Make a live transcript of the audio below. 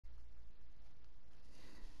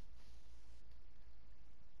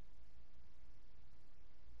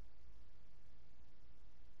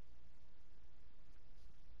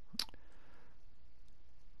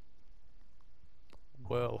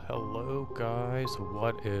Well, hello guys,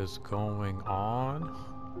 what is going on?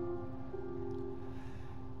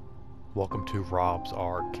 Welcome to Rob's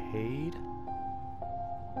Arcade.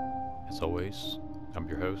 As always, I'm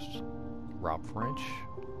your host, Rob French.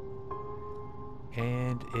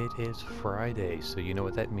 And it is Friday, so you know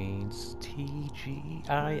what that means.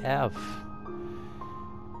 TGIF.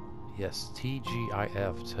 Yes,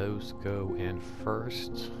 TGIF. Toes go in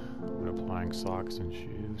first when applying socks and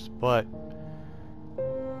shoes. But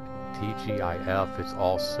TGIF, it's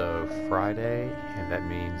also Friday, and that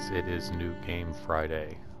means it is New Game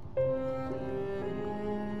Friday.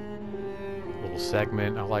 Little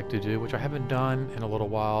segment I like to do, which I haven't done in a little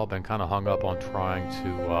while. Been kind of hung up on trying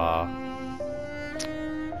to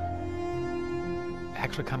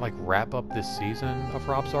actually kind of like wrap up this season of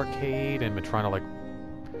Rob's Arcade, and been trying to like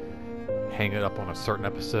hang it up on a certain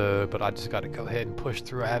episode, but I just got to go ahead and push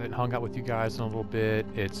through. I haven't hung out with you guys in a little bit.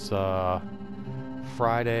 It's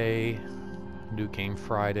Friday, New Game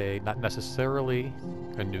Friday. Not necessarily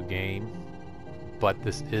a new game, but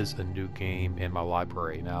this is a new game in my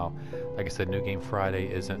library. Now, like I said, New Game Friday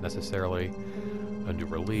isn't necessarily a new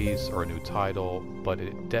release or a new title, but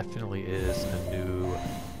it definitely is a new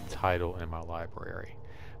title in my library.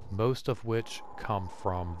 Most of which come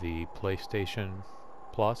from the PlayStation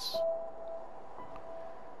Plus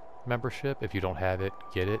membership. If you don't have it,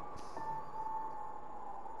 get it.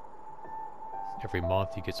 Every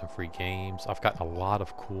month you get some free games. I've gotten a lot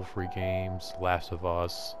of cool free games. Last of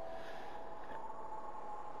Us,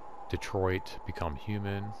 Detroit Become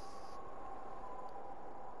Human.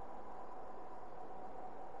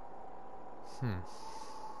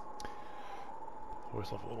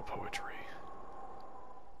 Always love a little poetry.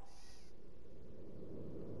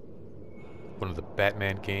 One of the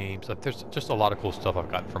Batman games. There's just a lot of cool stuff I've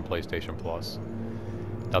gotten from PlayStation Plus.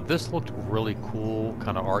 Now this looked really cool,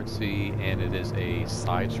 kind of artsy, and it is a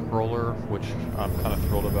side scroller, which I'm kind of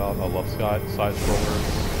thrilled about. I love side scrollers.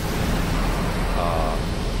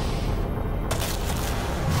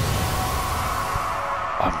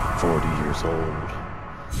 I'm 40 years old.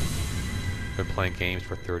 Been playing games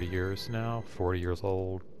for 30 years now, 40 years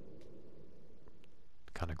old.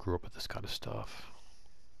 Kind of grew up with this kind of stuff.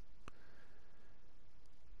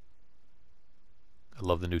 I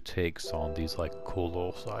love the new takes on these like cool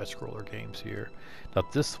little side scroller games here. Now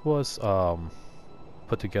this was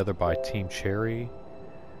put together by Team Cherry,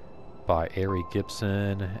 by Ari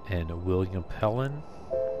Gibson and William Pellin.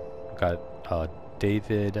 We've got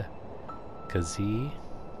David Kazee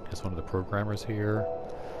as one of the programmers here.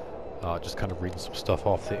 Just kind of reading some stuff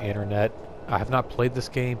off the internet. I have not played this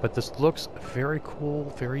game, but this looks very cool,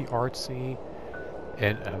 very artsy,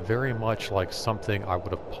 and very much like something I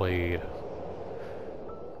would have played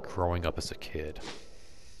growing up as a kid.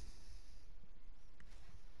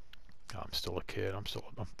 I'm still a kid. I'm still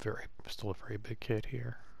a very big kid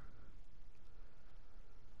here.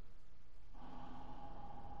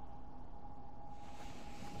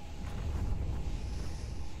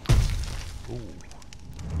 Ooh.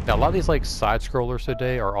 Now a lot of these like side scrollers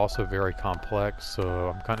today are also very complex,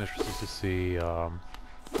 so I'm kind of interested to see. Okay,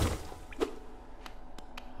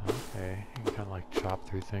 you can kind of like chop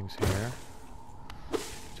through things here.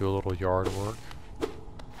 Do a little yard work.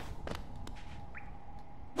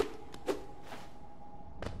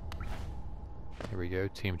 Here we go,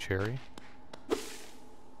 Team Cherry.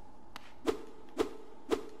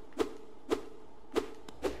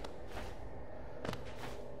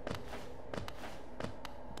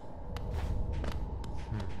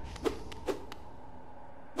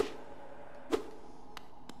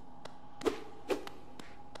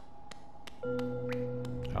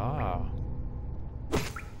 Ah.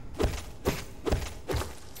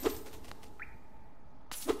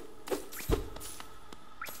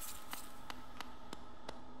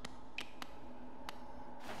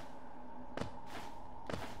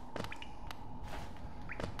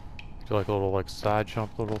 Do like a little like side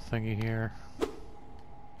jump little thingy here.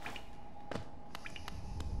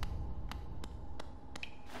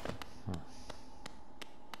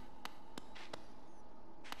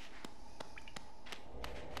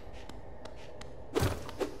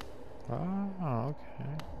 Ah,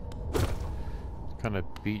 okay. Kind of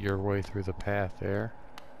beat your way through the path there.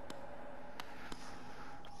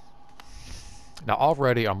 Now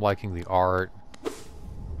already I'm liking the art.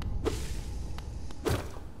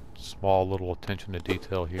 Small little attention to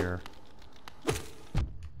detail here.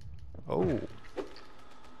 Oh.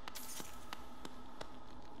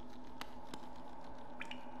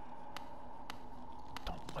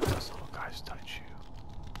 Don't let those little guys touch you.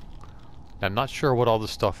 Now, I'm not sure what all this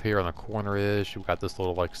stuff here in the corner is. You've got this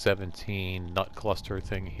little like 17 nut cluster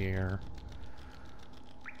thing here.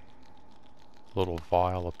 Little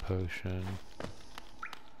vial of potion.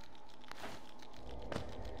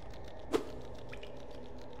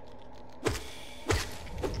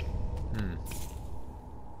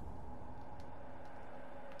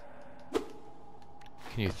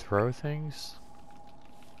 Can you throw things?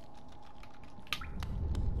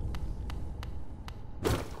 I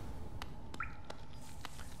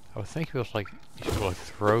would think it was like you should like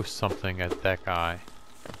throw something at that guy.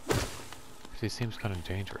 'Cause he seems kind of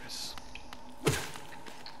dangerous.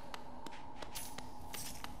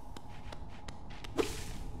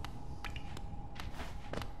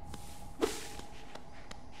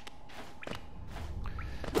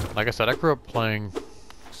 Like I said, I grew up playing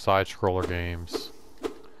side-scroller games.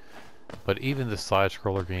 But even the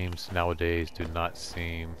side-scroller games nowadays do not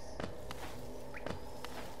seem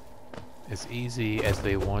as easy as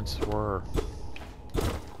they once were.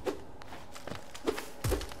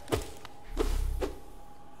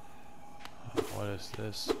 What is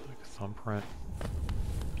this? Like a thumbprint?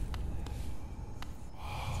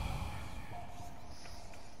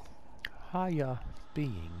 Higher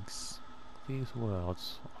beings. These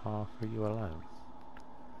worlds are for you alone.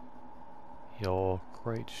 Your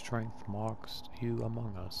great strength marks you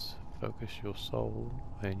among us. Focus your soul,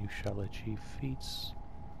 and you shall achieve feats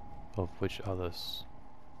of which others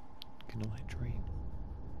can only dream.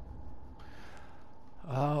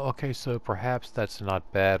 Oh, okay, so perhaps that's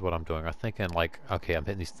not bad what I'm doing. I'm thinking like, okay, I'm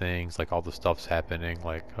hitting these things, like all the stuff's happening,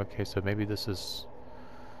 like, okay, so maybe this is...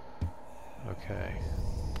 Okay.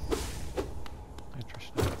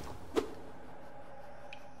 Interesting.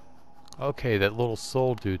 Okay, that little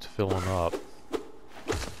soul dude's filling up.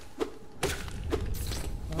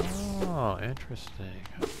 Oh, interesting.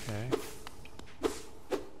 Okay.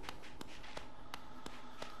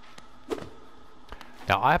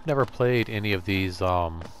 Now, I've never played any of these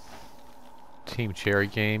Team Cherry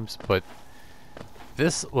games, but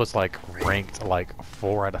this was like ranked like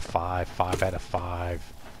 4 out of 5, 5 out of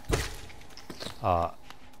 5.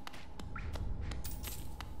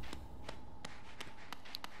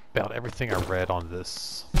 About everything I read on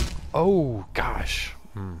this. Oh, gosh.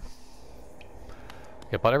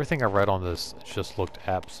 Yeah, but everything I read on this just looked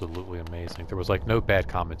absolutely amazing. There was like no bad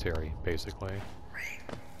commentary, basically.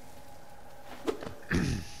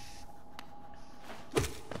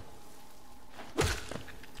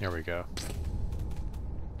 Here we go.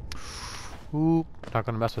 Oop, not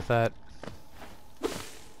gonna mess with that.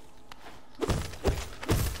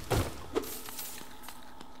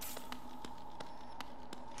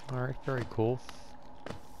 Alright, very cool.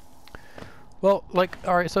 Well, like,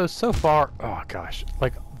 alright, so far, oh gosh,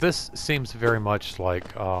 like, this seems very much like,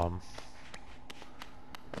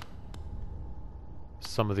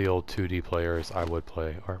 some of the old 2D players I would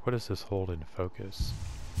play. Or what is this hold and focus?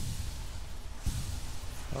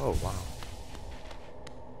 Oh, wow.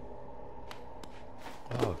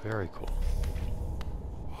 Oh, very cool.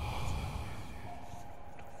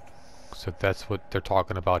 So that's what they're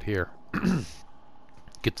talking about here.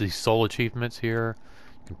 Get these soul achievements here.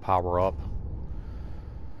 You can power up.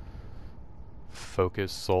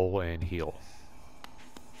 Focus, soul, and heal.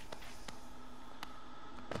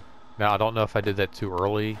 Now, I don't know if I did that too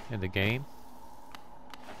early in the game.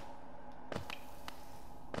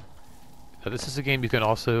 Now, this is a game you can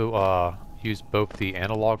also use both the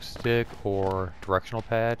analog stick or directional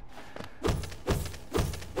pad.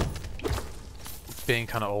 Being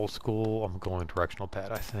kind of old school, I'm going directional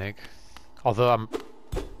pad, I think. Although I'm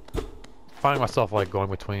finding myself like going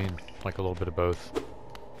between like a little bit of both.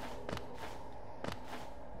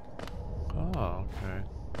 Oh, okay.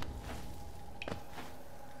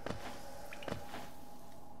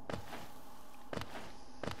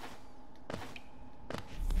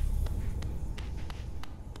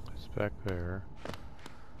 It's back there.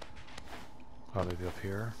 Probably up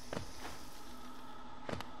here.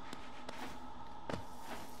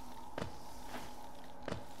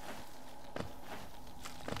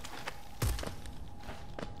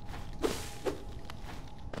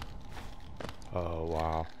 Oh,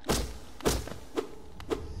 wow.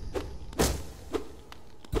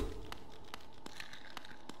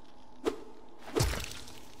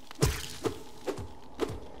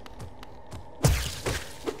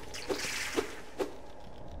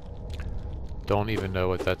 Don't even know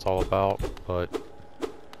what that's all about, but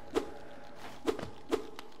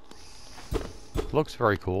looks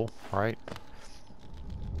very cool, right?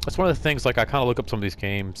 That's one of the things, like, I kind of look up some of these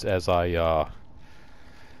games as I, you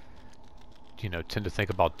know, tend to think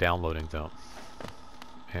about downloading them.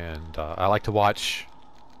 And I like to watch,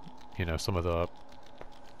 you know, some of the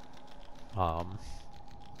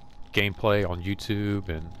gameplay on YouTube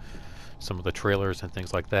and some of the trailers and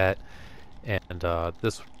things like that. And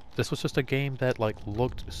this was just a game that like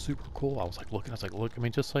looked super cool. I was like looking, I was like, look, I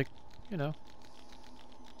mean, just like, you know,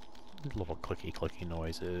 little clicky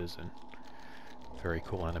noises and very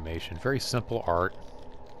cool animation, very simple art.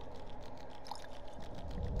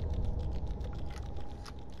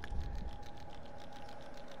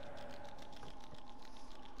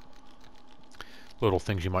 Little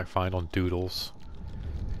things you might find on doodles.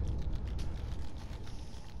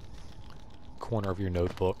 Corner of your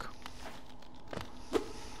notebook.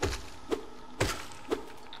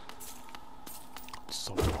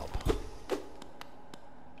 So up.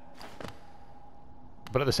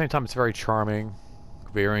 But at the same time, it's very charming,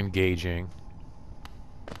 very engaging.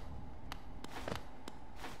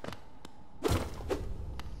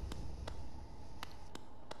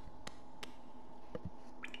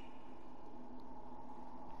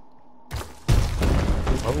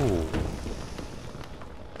 Oh.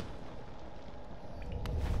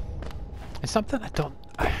 It's something I don't,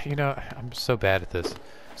 you know, I'm so bad at this.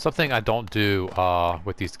 Something I don't do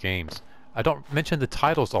with these games. I don't mention the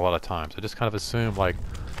titles a lot of times. I just kind of assume like,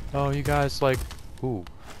 oh, you guys like, ooh,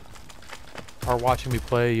 are watching me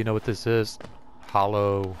play, you know what this is?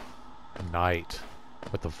 Hollow Knight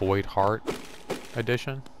with the Void Heart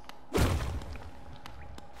edition.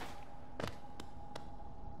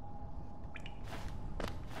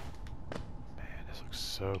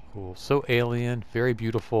 So cool. So alien, very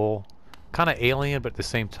beautiful. Kind of alien, but at the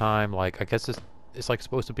same time, like, I guess it's like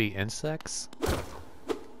supposed to be insects.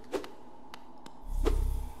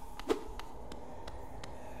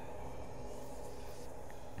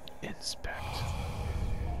 Inspect.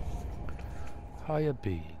 Higher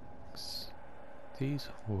beings, these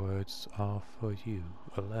words are for you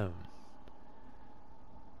alone.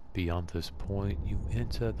 Beyond this point, you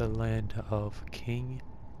enter the land of King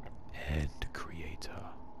and Creator.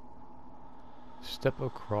 Step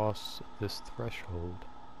across this threshold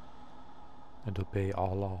and obey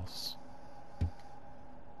our laws.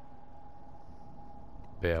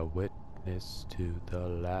 Bear witness to the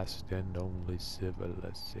last and only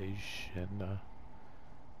civilization,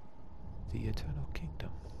 the Eternal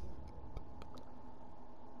Kingdom.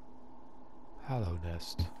 Hallow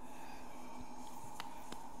Nest.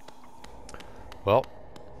 Well,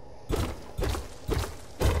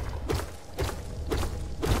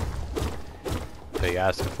 they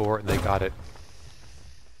asked for it and they got it.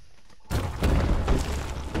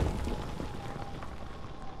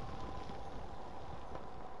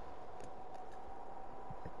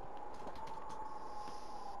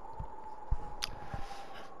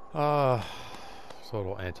 It's a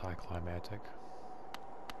little anticlimactic.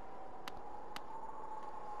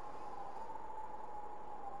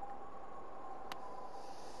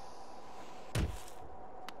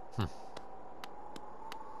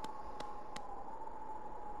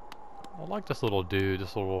 I like this little dude,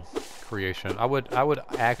 this little creation. I would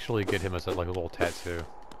actually get him as like a little tattoo.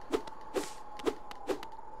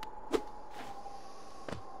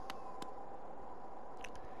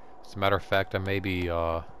 As a matter of fact, I may be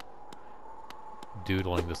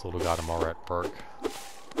doodling this little guy tomorrow at work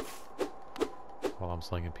while I'm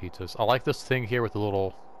slinging pizzas. I like this thing here with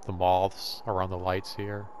the moths around the lights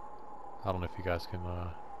here. I don't know if you guys can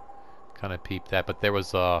kind of peep that, but there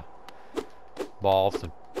was moths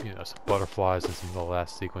and, you know, some butterflies in some of the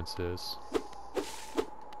last sequences.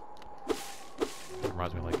 It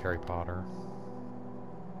reminds me of like Harry Potter.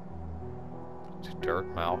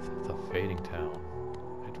 Dirtmouth, the fading town.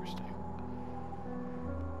 Interesting.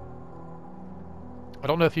 I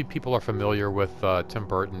don't know if you people are familiar with Tim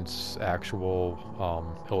Burton's actual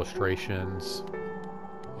illustrations,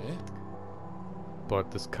 but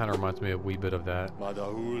this kind of reminds me a wee bit of that.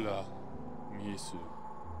 Madaula Misu.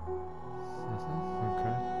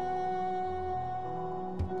 Okay.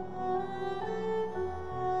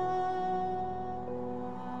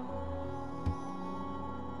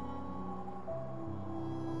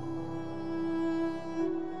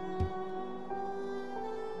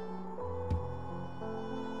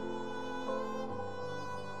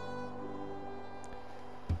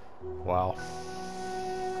 Wow.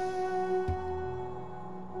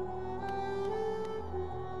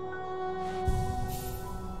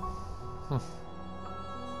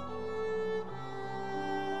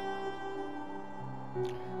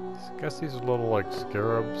 I guess these are little like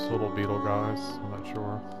scarabs, little beetle guys. I'm not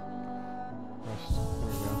sure. There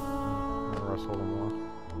we go. The rest a little more.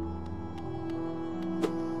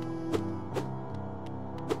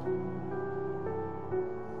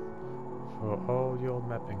 For all your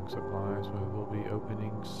mapping supplies, we will be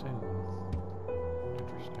opening soon.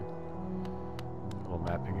 Interesting. Little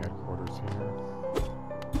mapping headquarters here.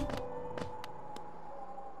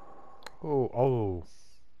 Oh, oh.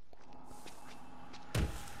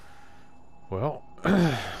 Well,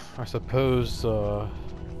 I suppose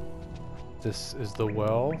this is the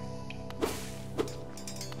well.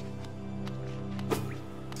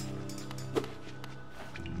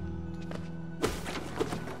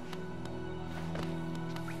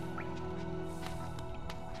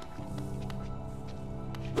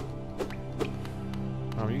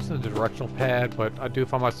 I'm using the directional pad, but I do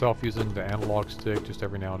find myself using the analog stick just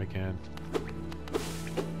every now and again.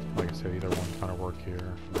 Like I said, either one kind of work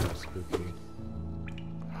here. That's spooky.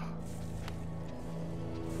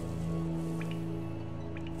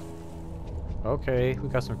 Okay, we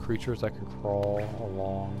got some creatures that can crawl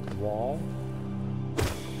along the wall.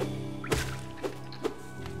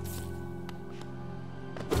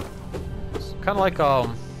 It's kind of like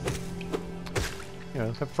you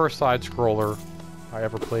know, the first side scroller I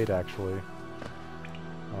ever played, actually,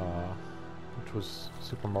 which was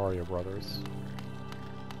Super Mario Brothers.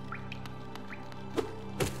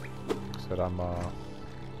 Said I'm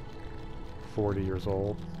 40 years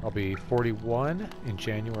old. I'll be 41 in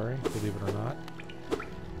January, believe it or not.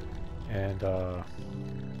 And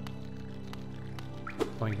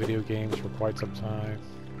playing video games for quite some time.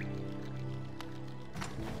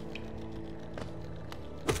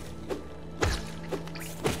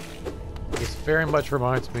 This very much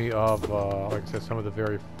reminds me of, like I said, some of the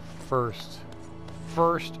very first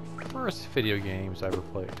video games I ever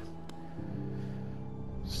played.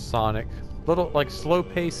 Sonic. Little, like,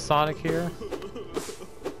 slow-paced Sonic here.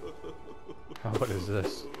 Oh, what is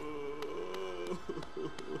this?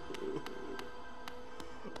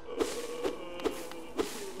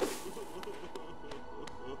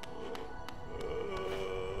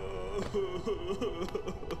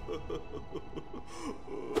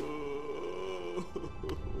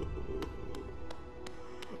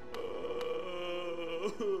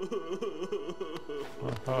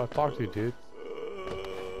 Talk to you, dude.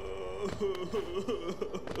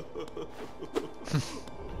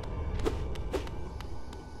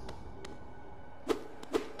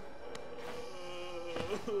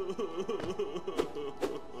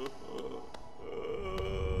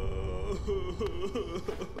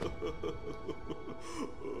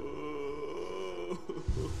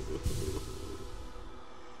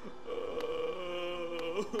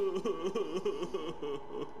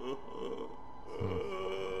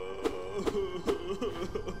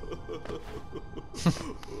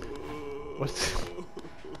 What?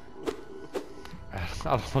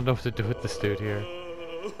 I don't know what to do with this dude here.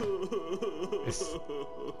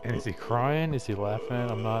 Is he crying? Is he laughing?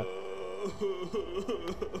 I'm not...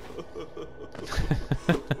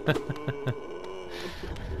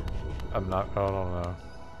 I'm not... I don't know.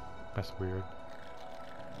 That's weird.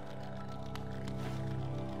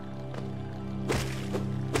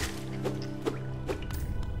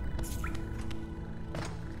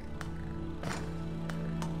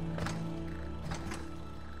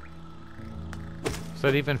 Is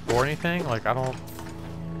that even for anything? Like, I don't...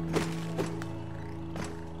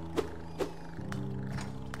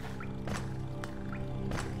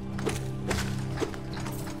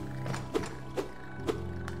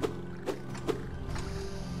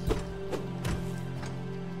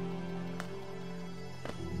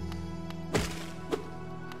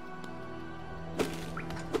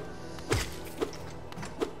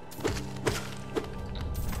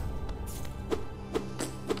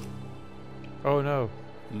 Oh no.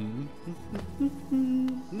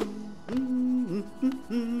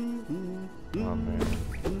 Oh man.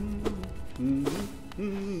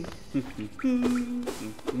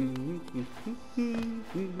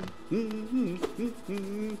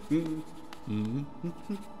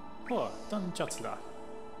 Oh, 断シャツだ。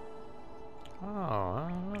Oh, I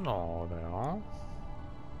don't know now.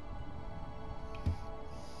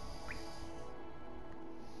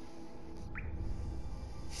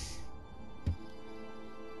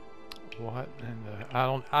 What in the...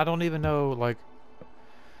 I don't even know, like...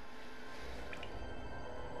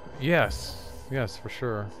 Yes. Yes, for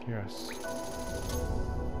sure. Yes.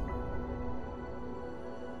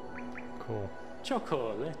 Cool.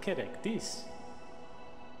 Choco, correct this.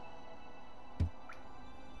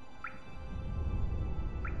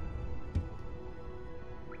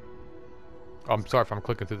 I'm sorry if I'm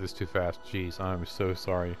clicking through this too fast. Jeez, I'm so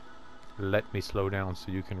sorry. Let me slow down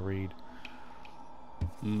so you can read.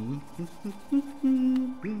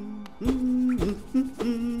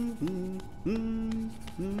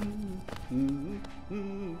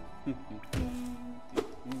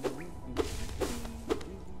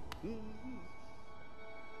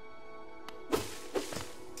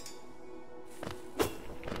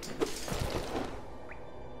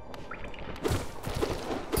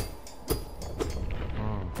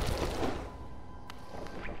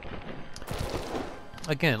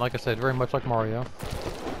 Again, like I said, very much like Mario.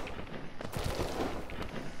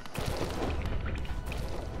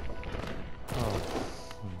 Oh.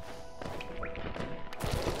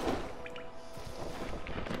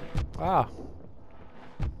 Ah.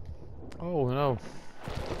 Oh no.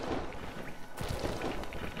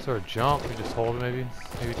 Is there a jump? You just hold it maybe?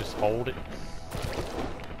 Maybe just hold it.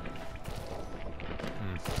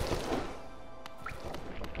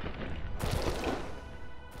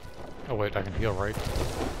 Oh wait, I can heal, right?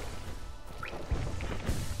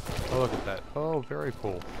 Oh, look at that. Oh, very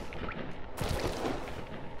cool.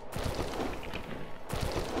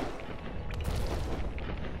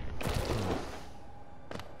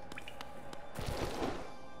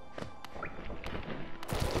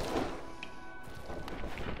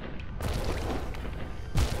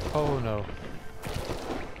 Oh no.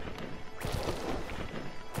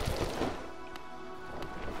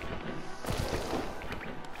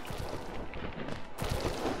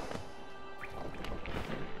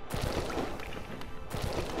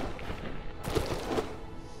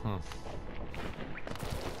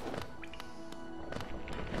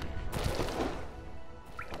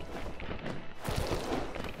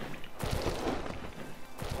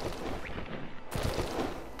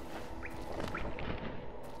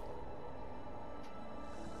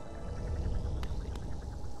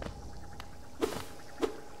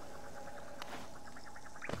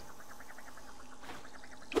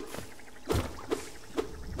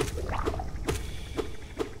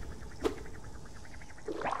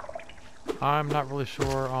 I'm not really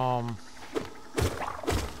sure, oh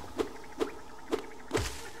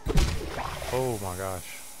my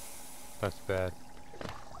gosh. That's bad.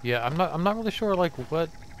 Yeah, I'm not really sure like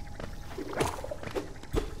what's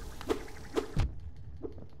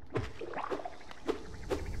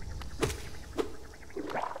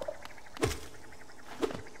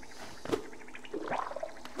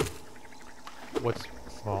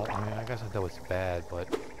well, I mean, I guess I know it's bad, but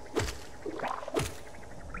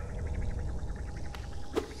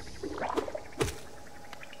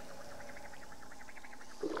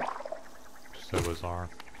so bizarre.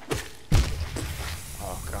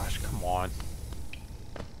 Oh gosh, come on.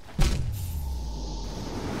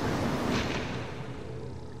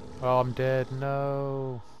 Oh, I'm dead.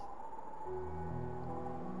 No.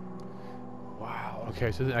 Wow.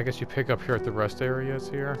 Okay, so I guess you pick up here at the rest areas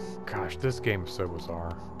here. Gosh, this game is so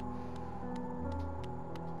bizarre.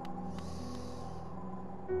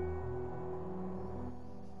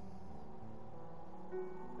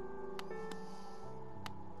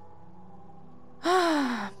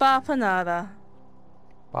 Bapanada.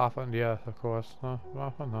 Bafa, yes, of course.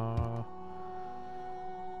 Bafa,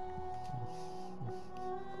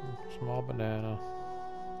 small banana.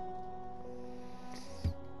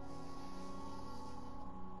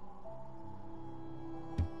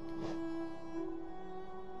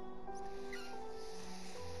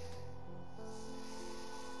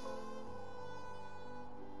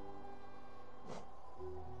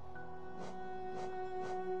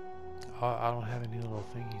 I don't have any little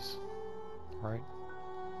thingies, right?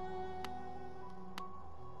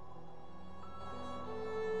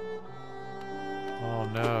 Oh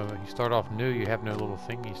no, you start off new, you have no little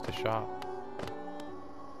thingies to shop.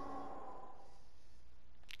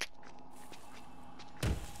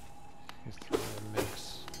 Just throw in a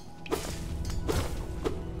mix.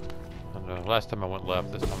 I don't know, last time I went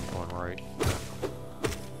left, this time I'm going right.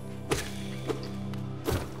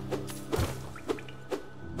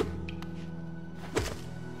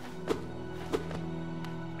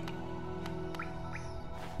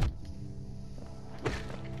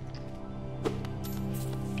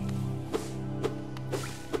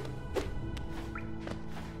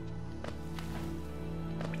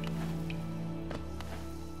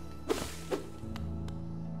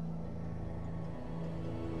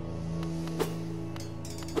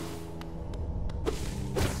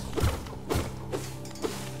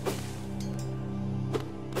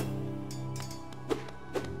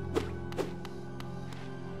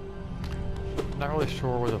 Not really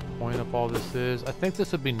sure where the point of all this is. I think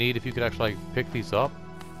this would be neat if you could actually like, pick these up.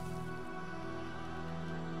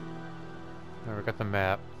 There, we got the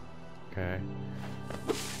map. Okay.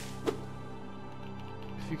 If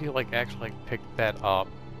you could like actually like, pick that up,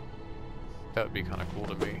 that would be kind of cool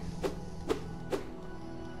to me.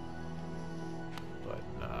 But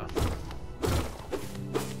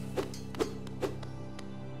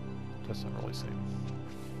doesn't really seem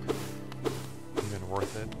even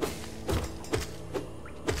worth it.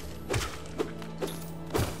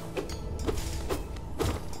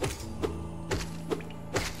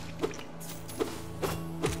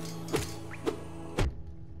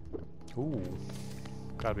 Ooh.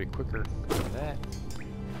 Gotta be quicker than that.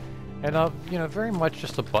 And you know, very much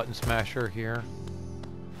just a button smasher here.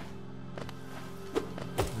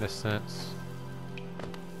 In this sense.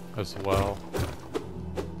 As well.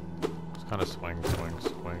 Just kind of swing, swing,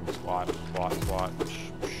 swing, swat, swat, swat.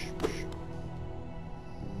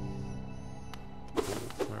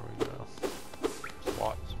 There we go.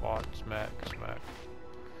 Swat, swat, smack, smack.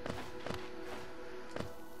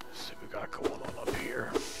 Let's see what we got going on up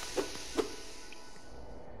here.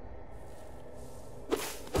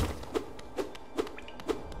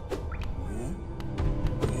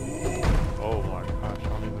 Oh my gosh, I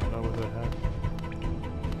don't even know what that had.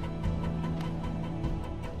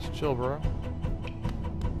 It's chill, bro.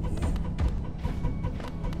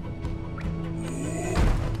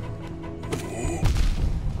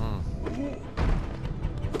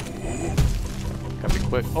 Gotta be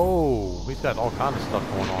quick. Oh, we've got all kinds of stuff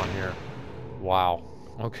going on here. Wow.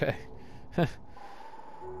 Okay.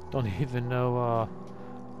 Don't even know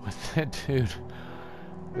what that dude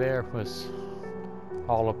there was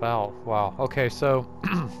all about. Wow. Okay, so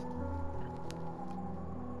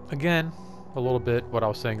again, a little bit what I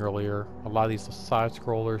was saying earlier. A lot of these side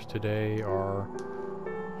scrollers today are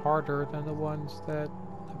harder than the ones that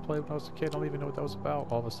I played when I was a kid. I don't even know what that was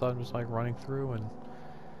about. All of a sudden, just like running through and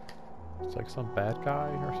it's like some bad guy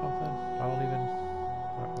or something. I don't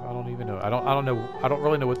even know. I don't know. I don't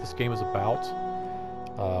really know what this game is about.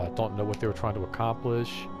 Don't know what they were trying to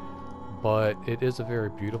accomplish. But it is a very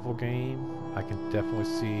beautiful game. I can definitely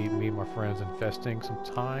see me and my friends investing some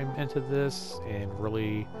time into this and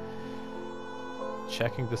really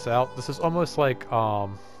checking this out. This is almost like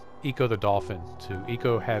Eco the Dolphin too.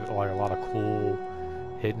 Eco had like a lot of cool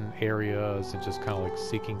hidden areas and just kind of like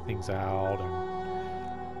seeking things out, and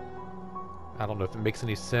I don't know if it makes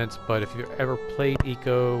any sense, but if you've ever played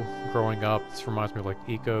Eco growing up, this reminds me of like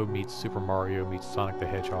Eco meets Super Mario meets Sonic the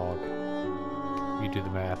Hedgehog. You do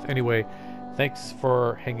the math. Anyway, thanks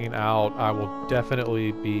for hanging out. I will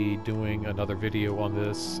definitely be doing another video on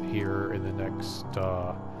this here in the next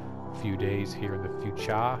few days here in the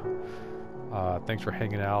future. Thanks for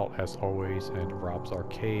hanging out as always in Rob's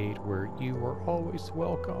Arcade, where you are always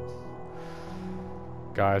welcome.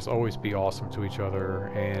 Guys, always be awesome to each other,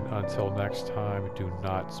 and until next time, do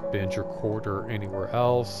not spend your quarter anywhere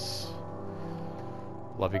else.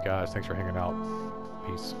 Love you guys. Thanks for hanging out.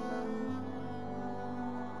 Peace.